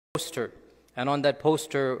poster, and on that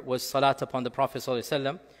poster was salat upon the Prophet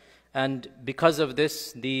ﷺ. And because of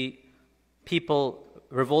this, the people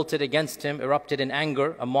revolted against him, erupted in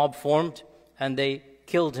anger, a mob formed, and they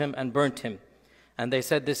killed him and burnt him. And they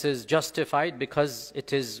said this is justified because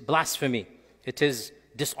it is blasphemy. It is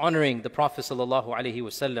dishonoring the Prophet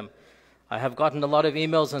ﷺ. I have gotten a lot of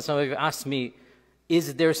emails, and some of you asked me,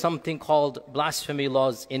 is there something called blasphemy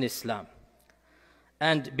laws in Islam?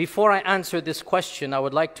 And before I answer this question, I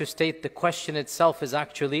would like to state the question itself is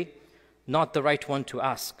actually not the right one to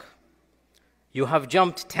ask. You have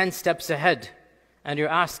jumped 10 steps ahead, and you're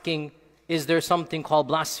asking, is there something called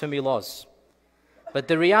blasphemy laws? But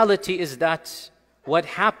the reality is that what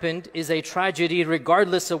happened is a tragedy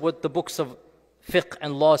regardless of what the books of fiqh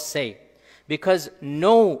and laws say. Because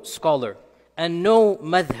no scholar and no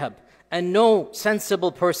madhab and no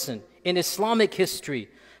sensible person in Islamic history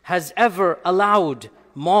has ever allowed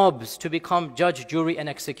mobs to become judge, jury, and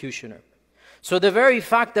executioner. So the very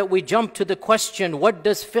fact that we jump to the question, what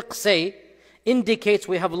does fiqh say, indicates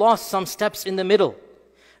we have lost some steps in the middle.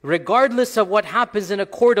 Regardless of what happens in a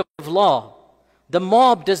court of law, the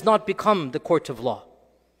mob does not become the court of law.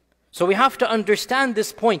 So we have to understand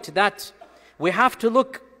this point, that we have to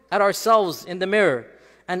look at ourselves in the mirror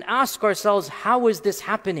and ask ourselves, how is this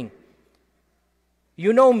happening?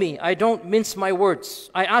 You know me, I don't mince my words.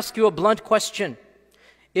 I ask you a blunt question.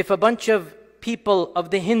 If a bunch of people of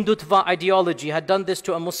the Hindutva ideology had done this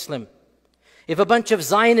to a Muslim, if a bunch of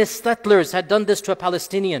Zionist settlers had done this to a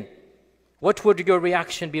Palestinian, what would your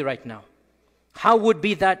reaction be right now? How would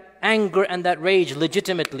be that anger and that rage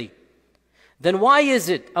legitimately? Then why is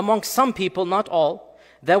it amongst some people, not all,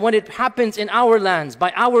 that when it happens in our lands,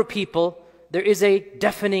 by our people, there is a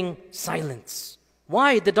deafening silence?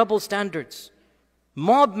 Why the double standards?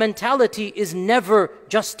 Mob mentality is never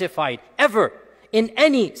justified, ever, in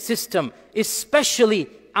any system, especially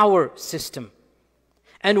our system.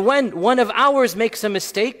 And when one of ours makes a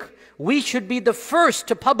mistake, we should be the first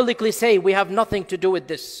to publicly say, we have nothing to do with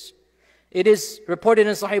this. It is reported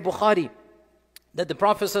in Sahih Bukhari that the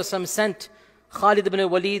Prophet ﷺ sent Khalid ibn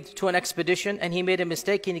Walid to an expedition, and he made a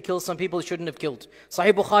mistake and he killed some people he shouldn't have killed.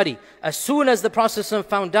 Sahih Bukhari. As soon as the Prophet ﷺ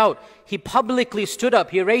found out, he publicly stood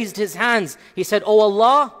up, he raised his hands, he said, "Oh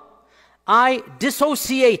Allah, I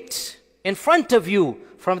dissociate in front of you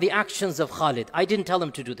from the actions of Khalid. I didn't tell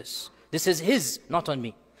him to do this. This is his, not on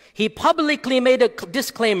me." He publicly made a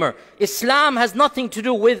disclaimer. Islam has nothing to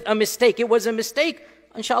do with a mistake. It was a mistake.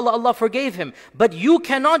 Inshallah, Allah forgave him. But you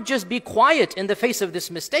cannot just be quiet in the face of this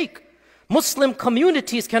mistake. Muslim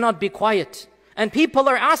communities cannot be quiet. And people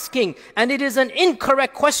are asking, and it is an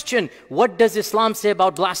incorrect question, what does Islam say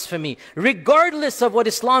about blasphemy? Regardless of what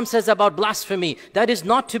Islam says about blasphemy, that is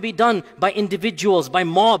not to be done by individuals, by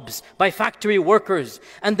mobs, by factory workers.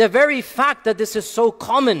 And the very fact that this is so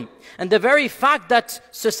common, and the very fact that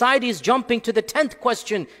society is jumping to the 10th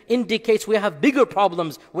question indicates we have bigger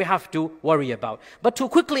problems we have to worry about. But to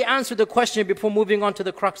quickly answer the question before moving on to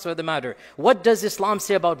the crux of the matter, what does Islam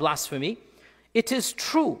say about blasphemy? It is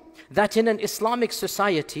true that in an Islamic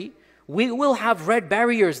society, we will have red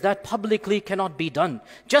barriers that publicly cannot be done.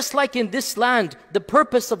 Just like in this land, the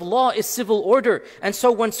purpose of law is civil order. And so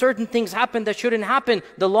when certain things happen that shouldn't happen,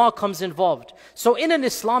 the law comes involved. So in an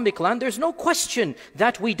Islamic land, there's no question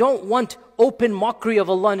that we don't want open mockery of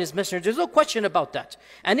Allah and His Messenger. There's no question about that.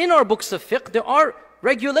 And in our books of fiqh, there are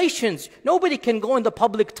regulations. Nobody can go in the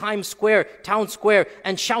public town square,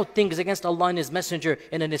 and shout things against Allah and His Messenger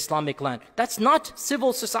in an Islamic land. That's not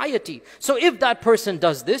civil society. So if that person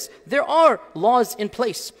does this, there are laws in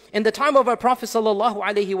place. In the time of our Prophet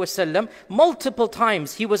ﷺ, multiple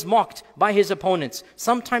times he was mocked by his opponents.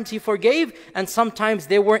 Sometimes he forgave, and sometimes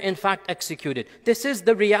they were in fact executed. This is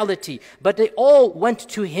the reality. But they all went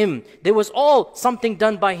to him. There was all something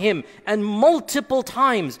done by him. And multiple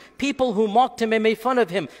times, people who mocked him and made fun of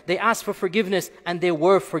him, they asked for forgiveness and they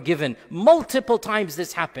were forgiven. Multiple times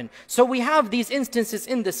this happened. So we have these instances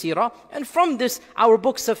in the seerah, and from this our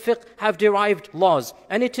books of fiqh have derived laws.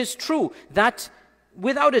 And it is true that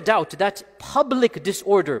without a doubt that public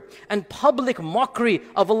disorder and public mockery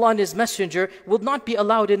of Allah and His Messenger will not be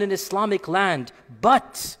allowed in an Islamic land.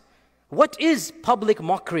 But what is public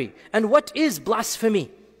mockery and what is blasphemy?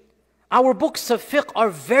 Our books of fiqh are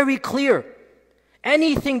very clear.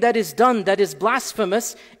 Anything that is done that is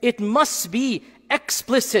blasphemous, it must be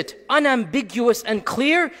explicit, unambiguous and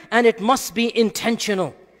clear, and it must be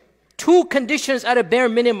intentional. Two conditions at a bare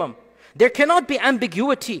minimum. There cannot be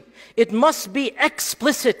ambiguity. It must be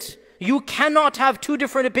explicit. You cannot have two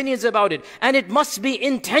different opinions about it. And it must be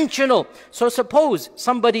intentional. So suppose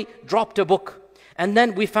somebody dropped a book And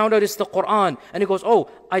then we found out it's the Quran. And he goes, oh,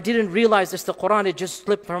 I didn't realize it's the Quran, it just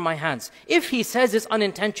slipped from my hands. If he says it's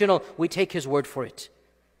unintentional, we take his word for it.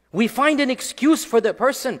 We find an excuse for the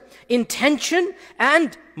person. Intention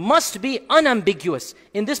and must be unambiguous.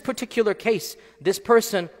 In this particular case, this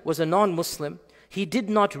person was a non-Muslim. He did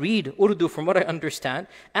not read Urdu from what I understand.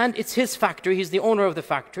 And it's his factory, he's the owner of the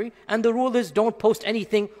factory. And the rule is don't post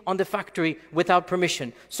anything on the factory without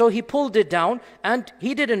permission. So he pulled it down and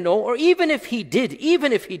he didn't know, or even if he did,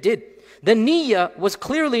 the niyyah was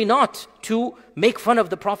clearly not to make fun of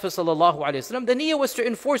the Prophet ﷺ. The niyyah was to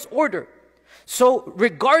enforce order. So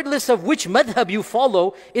regardless of which madhab you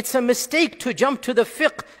follow, it's a mistake to jump to the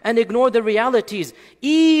fiqh and ignore the realities.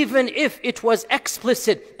 Even if it was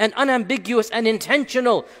explicit and unambiguous and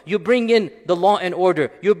intentional, you bring in the law and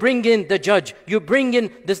order, you bring in the judge, you bring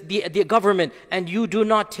in the government, and you do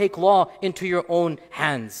not take law into your own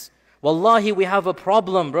hands. Wallahi, we have a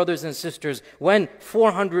problem, brothers and sisters, when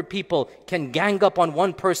 400 people can gang up on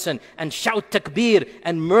one person and shout takbir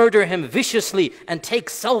and murder him viciously and take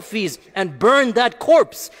selfies and burn that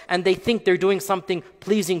corpse, and they think they're doing something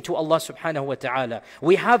pleasing to Allah subhanahu wa ta'ala.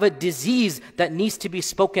 We have a disease that needs to be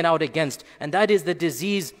spoken out against, and that is the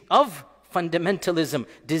disease of fundamentalism,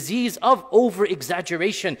 disease of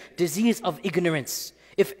over-exaggeration, disease of ignorance.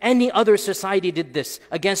 If any other society did this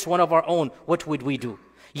against one of our own, what would we do?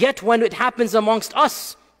 Yet when it happens amongst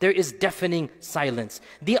us, there is deafening silence.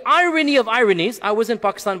 The irony of ironies, I was in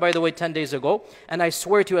Pakistan, by the way, 10 days ago, and I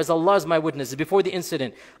swear to you, as Allah is my witness, before the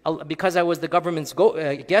incident, because I was the government's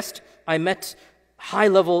guest, I met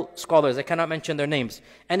high-level scholars, I cannot mention their names.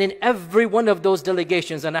 And in every one of those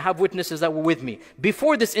delegations, and I have witnesses that were with me,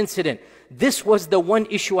 before this incident, this was the one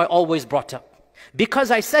issue I always brought up.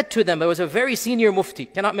 Because I said to them, there was a very senior mufti,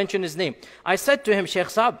 cannot mention his name, I said to him,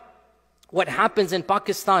 Sheikh'S, what happens in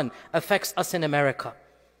Pakistan affects us in America.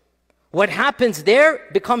 What happens there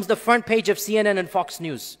becomes the front page of CNN and Fox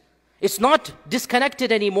News. It's not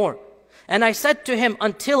disconnected anymore. And I said to him,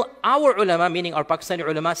 until our ulama, meaning our Pakistani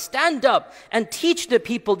ulama, stand up and teach the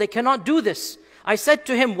people they cannot do this. I said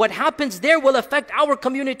to him, what happens there will affect our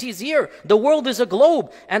communities here. The world is a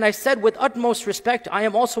globe. And I said with utmost respect, I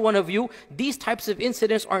am also one of you, these types of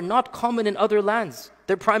incidents are not common in other lands.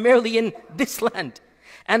 They're primarily in this land.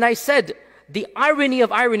 And I said, the irony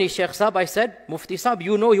of irony, Shaykh Sahab, I said, Mufti Sahab,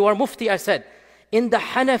 you know you are Mufti, I said, in the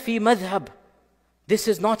Hanafi madhab, this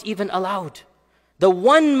is not even allowed. The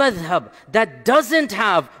one madhab that doesn't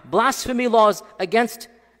have blasphemy laws against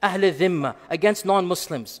Ahl Dhimma, against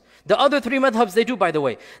non-Muslims. The other three madhabs, they do, by the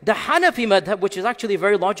way. The Hanafi madhab, which is actually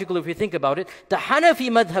very logical if you think about it, the Hanafi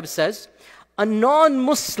madhab says, a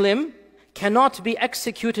non-Muslim cannot be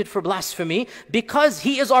executed for blasphemy because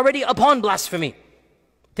he is already upon blasphemy.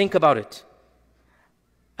 Think about it.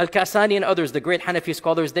 Al-Kasani and others, the great Hanafi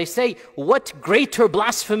scholars, they say, what greater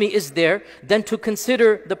blasphemy is there than to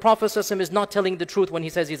consider the Prophet ﷺ is not telling the truth when he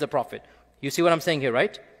says he's a prophet? You see what I'm saying here,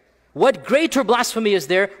 right? What greater blasphemy is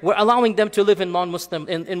there? We're allowing them to live in non-Muslim,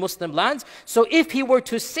 in Muslim lands. So if he were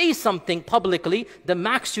to say something publicly, the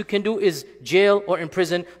max you can do is jail or in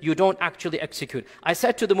prison. You don't actually execute. I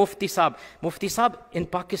said to the Mufti Sahab, in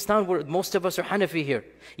Pakistan, where most of us are Hanafi here,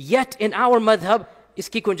 yet in our madhab,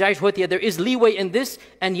 iski gunjaish hoti hai, there is leeway in this,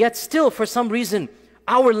 and yet still for some reason,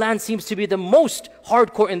 our land seems to be the most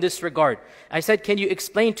hardcore in this regard. I said, can you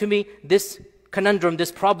explain to me this conundrum, this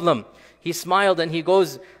problem? He smiled and he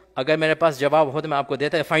goes, Agar mere paas jawab hota, main aapko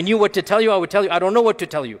deta. If I knew what to tell you, I would tell you. I don't know what to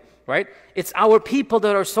tell you, right? It's our people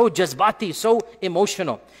that are so jazbati, so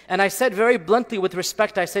emotional. And I said very bluntly with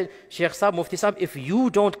respect, I said, Shaykh Sahab, Mufti Sahab, if you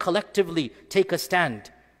don't collectively take a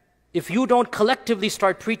stand, if you don't collectively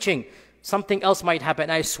start preaching, something else might happen.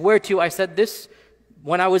 I swear to you, I said this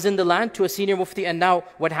when I was in the land to a senior mufti, and now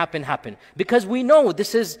what happened. Because we know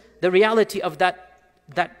this is the reality of that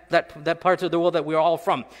part of the world that we are all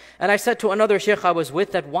from. And I said to another sheikh I was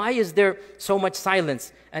with that, why is there so much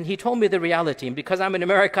silence? And he told me the reality. And because I'm in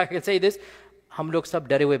America, I can say this, hum log sab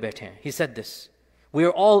dare hue baithe hain. He said this. We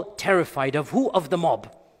are all terrified of who? Of the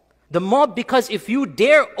mob. The mob, because if you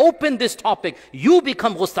dare open this topic, you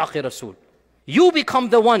become Ghustakh Rasul. You become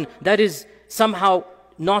the one that is somehow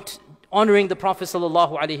not honoring the Prophet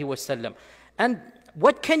ﷺ. And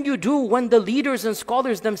what can you do when the leaders and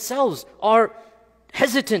scholars themselves are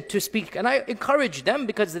hesitant to speak? And I encourage them,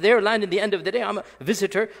 because their land, in the end of the day, I'm a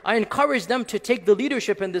visitor, I encourage them to take the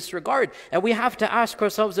leadership in this regard. And we have to ask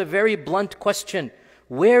ourselves a very blunt question.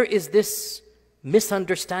 Where is this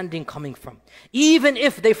misunderstanding coming from? Even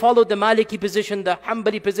if they followed the Maliki position, the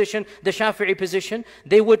Hanbali position, the Shafi'i position,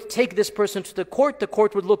 they would take this person to the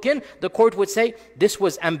court would look in, the court would say, this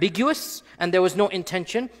was ambiguous and there was no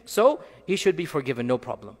intention, so he should be forgiven, no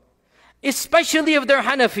problem. especially if they're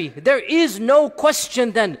Hanafi, there is no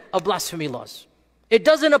question then of blasphemy laws. It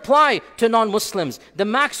doesn't apply to non-Muslims. The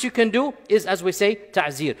max you can do is, as we say,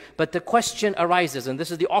 ta'zir. But the question arises, and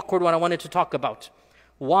this is the awkward one I wanted to talk about.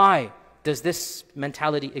 Why does this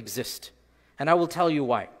mentality exist? And I will tell you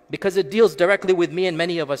why. Because it deals directly with me and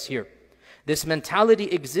many of us here. This mentality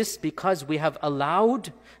exists because we have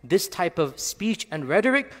allowed this type of speech and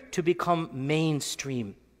rhetoric to become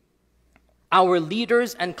mainstream. Our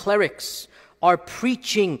leaders and clerics are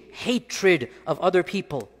preaching hatred of other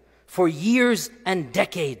people for years and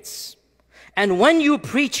decades. And when you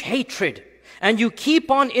preach hatred and you keep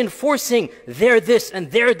on enforcing they're this and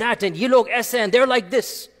they're that and ye log aise and they're like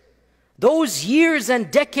this, those years and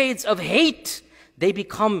decades of hate, they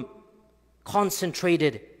become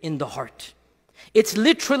concentrated in the heart. It's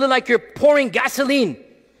literally like you're pouring gasoline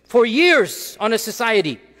for years on a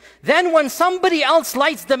society. Then when somebody else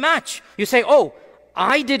lights the match, you say, oh,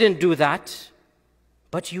 I didn't do that,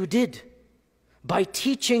 but you did. By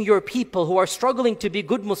teaching your people who are struggling to be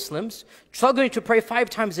good Muslims, struggling to pray 5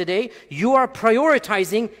 times a day, you are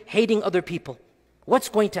prioritizing hating other people. What's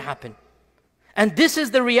going to happen? And this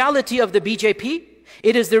is the reality of the BJP.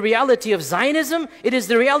 It is the reality of Zionism. It is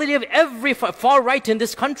the reality of every far right in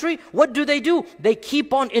this country. What do? They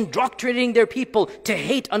keep on indoctrinating their people to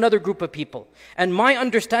hate another group of people. And my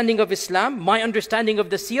understanding of Islam, my understanding of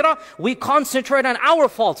the seerah, we concentrate on our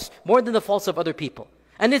faults more than the faults of other people.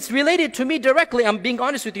 And it's related to me directly. I'm being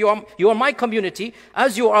honest with you. You are my community.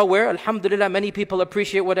 As you are aware, alhamdulillah, many people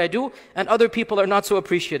appreciate what I do, and other people are not so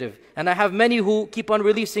appreciative. And I have many who keep on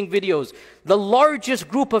releasing videos. The largest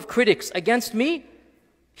group of critics against me,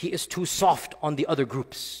 he is too soft on the other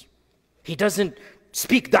groups. He doesn't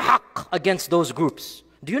speak the haqq against those groups.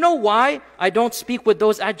 Do you know why I don't speak with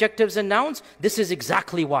those adjectives and nouns? This is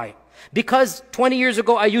exactly why. Because 20 years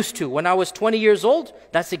ago I used to. When I was 20 years old,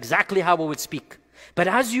 that's exactly how I would speak. But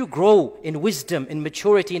as you grow in wisdom, in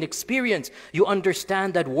maturity, in experience, you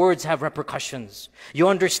understand that words have repercussions. You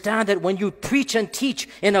understand that when you preach and teach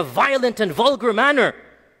in a violent and vulgar manner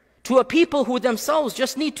to a people who themselves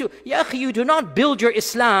just need to, ya akhi, you do not build your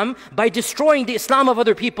Islam by destroying the Islam of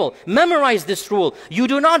other people. Memorize this rule. You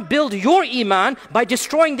do not build your Iman by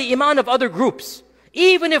destroying the Iman of other groups.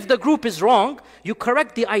 Even if the group is wrong, you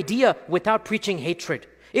correct the idea without preaching hatred.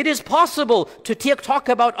 It is possible to talk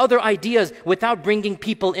about other ideas without bringing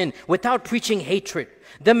people in, without preaching hatred.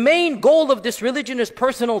 The main goal of this religion is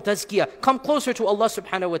personal tazkiyah. Come closer to Allah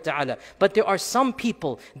subhanahu wa ta'ala. But there are some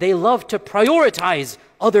people, they love to prioritize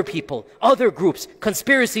other people, other groups,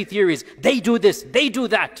 conspiracy theories. They do this, they do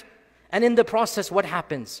that. And in the process, what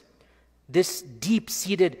happens? This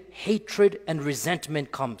deep-seated hatred and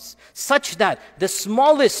resentment comes, such that the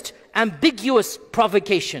smallest ambiguous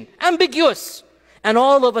provocation, ambiguous, and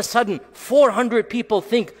all of a sudden, 400 people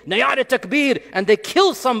think, Nayar takbir, and they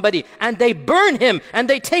kill somebody, and they burn him, and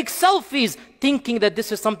they take selfies, thinking that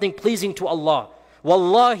this is something pleasing to Allah.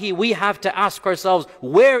 Wallahi, we have to ask ourselves,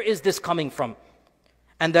 where is this coming from?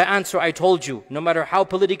 And the answer I told you, no matter how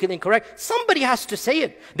politically incorrect, somebody has to say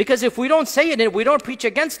it. Because if we don't say it, and if we don't preach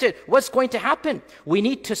against it, what's going to happen? We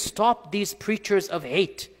need to stop these preachers of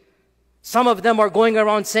hate. Some of them are going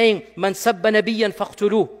around saying, Man sabba nabiyyan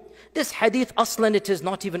faqtuluh. This hadith, aslan, it is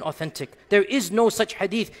not even authentic. There is no such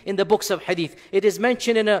hadith in the books of hadith. It is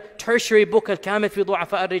mentioned in a tertiary book, Al-Kamil fi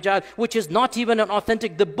Du'afa al-Rijal, which is not even an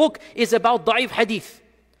authentic. The book is about da'if hadith.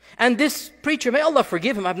 And this preacher, may Allah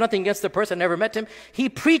forgive him, I have nothing against the person, I never met him. He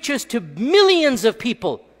preaches to millions of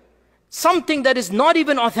people something that is not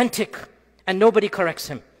even authentic, and nobody corrects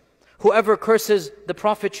him. Whoever curses the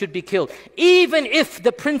Prophet should be killed. Even if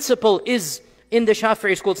the principle is in the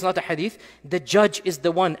Shafi'i school, it's not a hadith. The judge is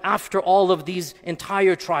the one after all of these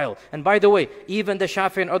entire trial. And by the way, even the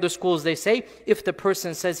Shafi'i and other schools, they say, if the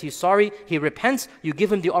person says he's sorry, he repents, you give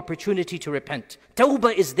him the opportunity to repent.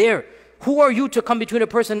 Tawbah is there. Who are you to come between a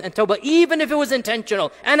person and tawbah, even if it was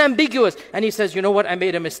intentional and ambiguous? And he says, you know what, I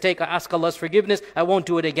made a mistake. I ask Allah's forgiveness. I won't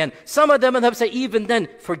do it again. Some of them have said, even then,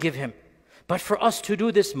 forgive him. But for us to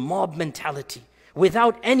do this mob mentality,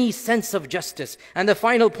 without any sense of justice. And the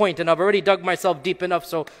final point, and I've already dug myself deep enough,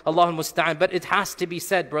 so Allahul Musta'an, but it has to be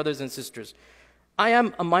said, brothers and sisters. I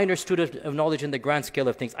am a minor student of knowledge in the grand scale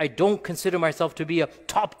of things. I don't consider myself to be a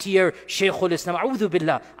top-tier Sheikh'S Islam. A'udhu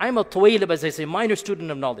billah. I'm a tawailib, as they say, minor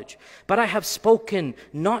student of knowledge. But I have spoken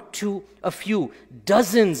not to a few,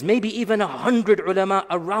 dozens, maybe even 100 ulama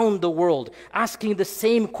around the world, asking the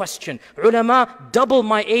same question. Ulama double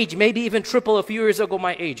my age, maybe even triple a few years ago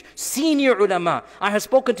my age. Senior ulama. I have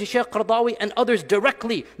spoken to Sheikh Qaradawi and others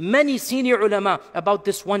directly, many senior ulama, about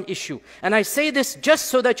this one issue. And I say this just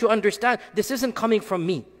so that you understand, this isn't coming from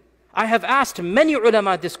me. I have asked many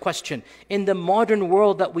ulama this question. In the modern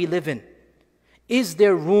world that we live in, is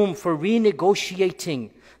there room for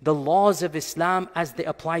renegotiating the laws of Islam as they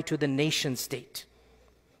apply to the nation state?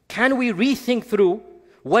 Can we rethink through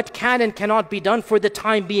what can and cannot be done for the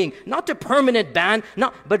time being? Not a permanent ban,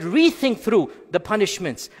 but rethink through the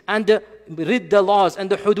punishments and the ridda laws and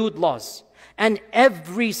the hudud laws. And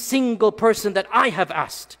every single person that I have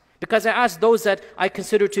asked, because I asked those that I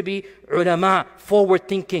consider to be ulama,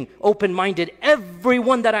 forward-thinking, open-minded,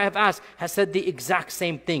 everyone that I have asked has said the exact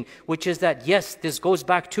same thing, which is that yes, this goes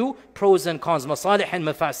back to pros and cons, masalih and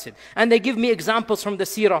mafasid. And they give me examples from the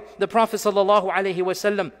seerah. The Prophet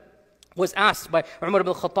ﷺ was asked by Umar ibn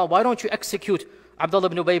al-Khattab, why don't you execute Abdullah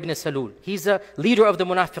ibn Ubay ibn Salul? He's a leader of the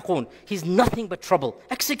munafiqun. He's nothing but trouble.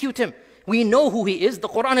 Execute him. We know who he is. The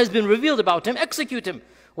Quran has been revealed about him. Execute him.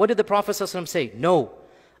 What did the Prophet ﷺ say? No,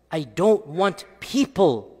 I don't want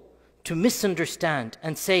people to misunderstand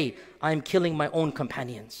and say, I'm killing my own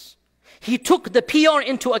companions. He took the PR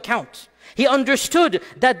into account. He understood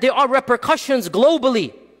that there are repercussions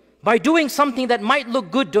globally by doing something that might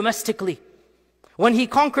look good domestically. When he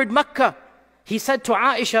conquered Mecca, he said to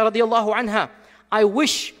Aisha radiallahu anha, I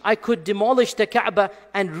wish I could demolish the Kaaba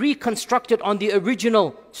and reconstruct it on the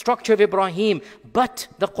original structure of Ibrahim. But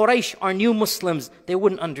the Quraysh are new Muslims. They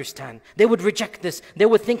wouldn't understand. They would reject this. They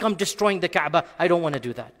would think I'm destroying the Kaaba. I don't want to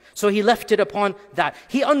do that. So he left it upon that.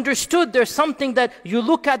 He understood there's something that you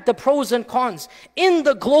look at the pros and cons. In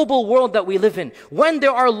the global world that we live in, when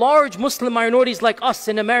there are large Muslim minorities like us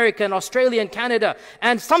in America and Australia and Canada,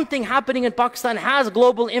 and something happening in Pakistan has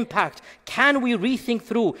global impact, can we rethink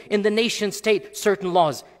through in the nation state certain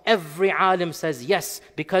laws? Every alim says yes,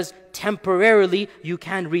 because temporarily you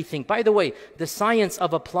can rethink. By the way, the science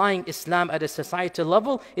of applying Islam at a societal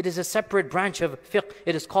level, it is a separate branch of fiqh.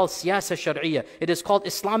 It is called siyasa shar'iyya. It is called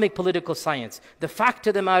Islamic political science. The fact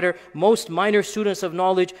of the matter, most minor students of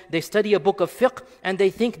knowledge, they study a book of fiqh and they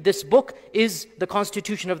think this book is the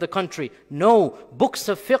constitution of the country. No, books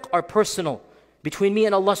of fiqh are personal, between me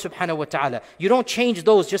and Allah subhanahu wa ta'ala. You don't change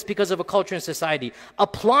those just because of a culture and society.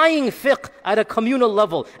 Applying fiqh at a communal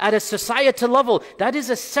level, at a societal level, that is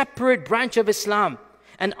a separate branch of Islam.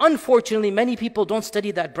 And unfortunately, many people don't study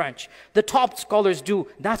that branch. The top scholars do.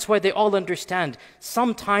 That's why they all understand.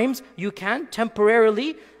 Sometimes you can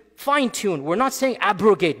temporarily fine-tune. We're not saying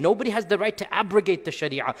abrogate. Nobody has the right to abrogate the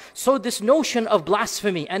Sharia. So this notion of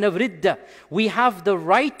blasphemy and of ridda, we have the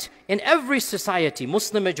right in every society,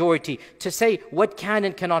 Muslim majority, to say what can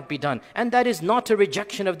and cannot be done. And that is not a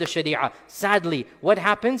rejection of the Sharia. Sadly, what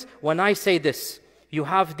happens when I say this? You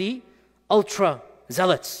have the ultra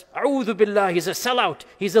zealots. A'udhu billah, he's a sellout,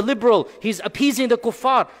 he's a liberal, he's appeasing the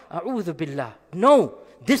kuffar. A'udhu billah. No,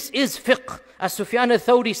 this is fiqh. As Sufyan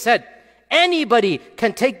al-Thawri said, anybody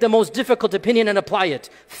can take the most difficult opinion and apply it.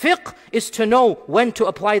 Fiqh is to know when to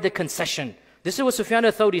apply the concession. This is what Sufyan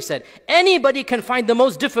al-Thawri said. Anybody can find the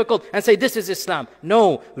most difficult and say this is Islam.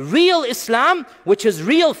 No, real Islam, which is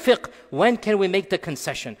real fiqh, when can we make the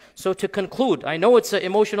concession? So to conclude, I know it's an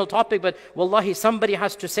emotional topic, but wallahi, somebody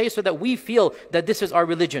has to say so that we feel that this is our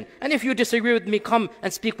religion. And if you disagree with me, come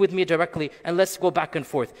and speak with me directly and let's go back and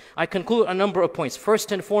forth. I conclude a number of points.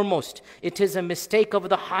 First and foremost, it is a mistake of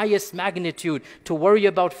the highest magnitude to worry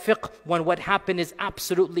about fiqh when what happened is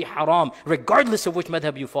absolutely haram, regardless of which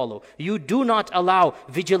madhab you follow. You do not allow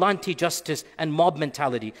vigilante justice and mob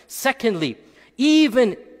mentality. Secondly,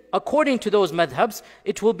 even according to those madhabs,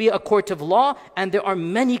 it will be a court of law and there are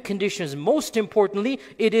many conditions. Most importantly,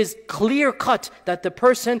 it is clear cut that the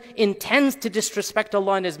person intends to disrespect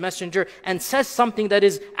Allah and His Messenger and says something that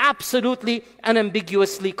is absolutely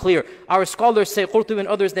unambiguously clear. Our scholars say, Qurtubi and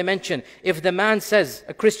others, they mention, if the man says,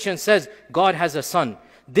 a Christian says, God has a son,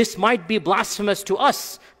 this might be blasphemous to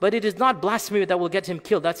us, but it is not blasphemy that will get him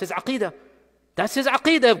killed. That's his aqeedah. That's his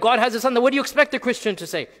aqeedah. If God has a son, then what do you expect a Christian to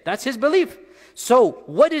say? That's his belief. So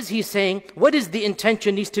what is he saying? What is the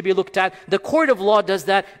intention needs to be looked at? The court of law does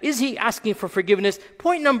that. Is he asking for forgiveness?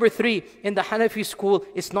 Point number 3, in the Hanafi school,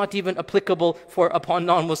 it's not even applicable upon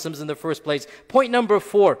non-Muslims in the first place. Point number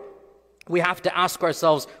 4, we have to ask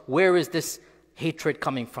ourselves, where is this hatred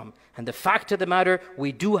coming from? And the fact of the matter,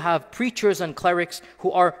 we do have preachers and clerics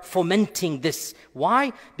who are fomenting this.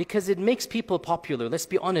 Why? Because it makes people popular. Let's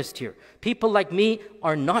be honest here. People like me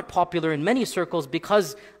are not popular in many circles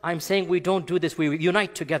because I'm saying we don't do this. We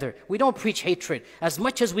unite together. We don't preach hatred. As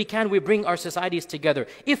much as we can, we bring our societies together.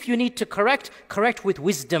 If you need to correct, correct with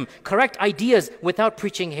wisdom. Correct ideas without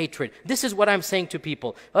preaching hatred. This is what I'm saying to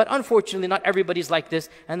people. But unfortunately, not everybody's like this.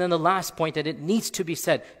 And then the last point, and it needs to be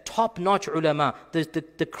said, top-notch ulama ulama,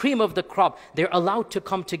 the cream of the crop, they're allowed to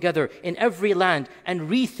come together in every land and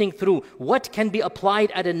rethink through what can be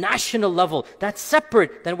applied at a national level that's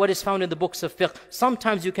separate than what is found in the books of fiqh.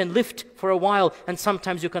 Sometimes you can lift for a while and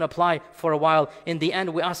sometimes you can apply for a while. In the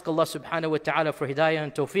end, we ask Allah subhanahu wa ta'ala for hidayah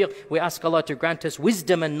and tawfiq. We ask Allah to grant us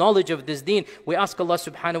wisdom and knowledge of this deen. We ask Allah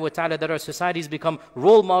subhanahu wa ta'ala that our societies become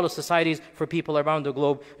role model societies for people around the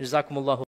globe. Jazakumullahu